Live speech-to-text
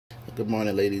Good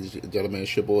morning, ladies and gentlemen.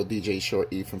 It's your boy DJ Short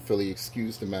E from Philly.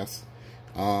 Excuse the mess.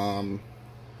 I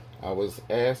was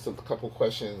asked a couple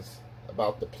questions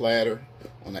about the platter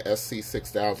on the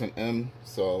sc6000m,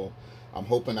 so I'm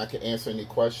hoping I can answer any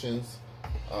questions.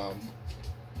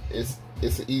 It's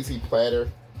an easy platter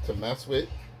to mess with.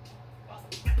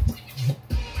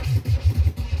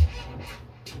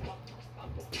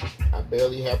 I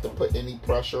barely have to put any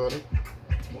pressure on it.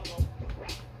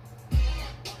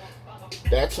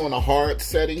 That's on a hard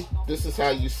setting. This is how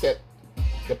you set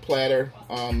the platter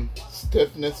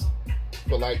stiffness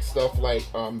for like stuff like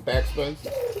backspins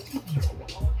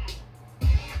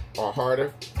or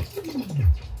harder.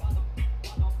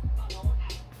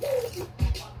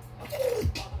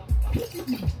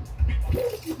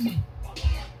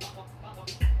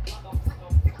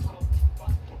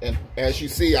 And as you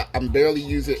see, I'm barely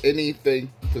using anything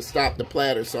to stop the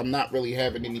platter, so I'm not really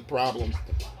having any problems.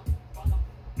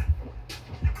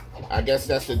 I guess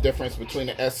that's the difference between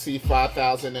the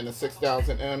sc5000 and the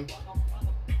 6000m.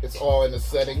 It's all in the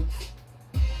settings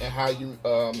and how you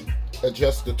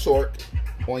adjust the torque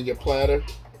on your platter.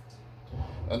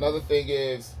 Another thing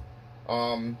is,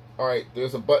 alright,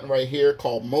 there's a button right here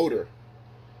called motor.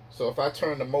 So if I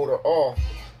turn the motor off,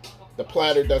 the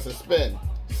platter doesn't spin.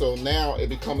 So now it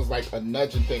becomes like a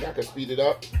nudging thing. I can speed it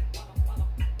up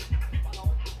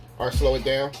or slow it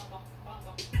down.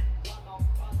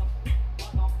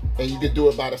 And you can do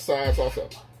it by the sides also.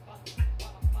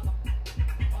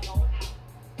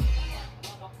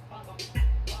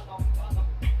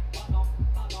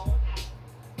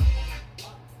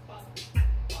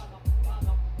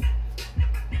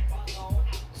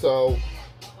 So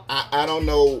I don't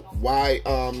know why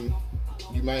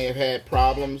you may have had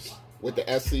problems with the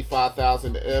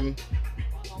sc5000m,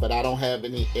 but I don't have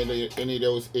any of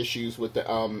those issues with the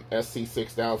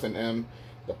sc6000m.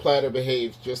 The platter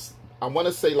behaves just, I want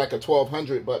to say like a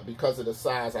 1200, but because of the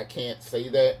size, I can't say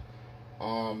that.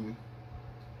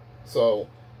 So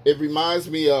it reminds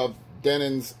me of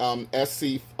Denon's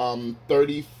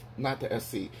SC30, not the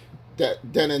SC,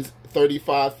 Denon's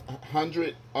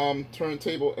 3500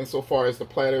 turntable. And so far as the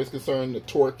platter is concerned, the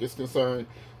torque is concerned,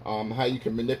 how you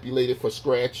can manipulate it for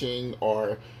scratching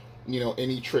or, you know,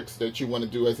 any tricks that you want to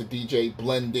do as a DJ,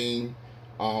 blending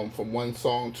from one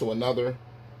song to another.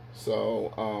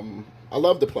 So I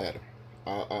love the platter.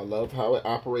 I love how it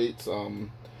operates.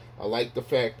 I like the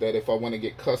fact that if I want to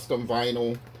get custom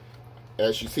vinyl,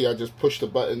 as you see, I just push the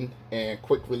button and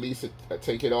quick release it, I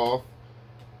take it off.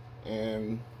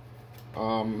 And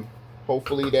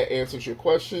hopefully that answers your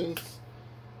questions.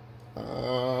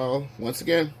 Once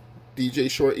again, DJ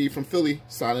Short E from Philly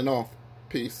signing off.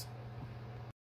 Peace.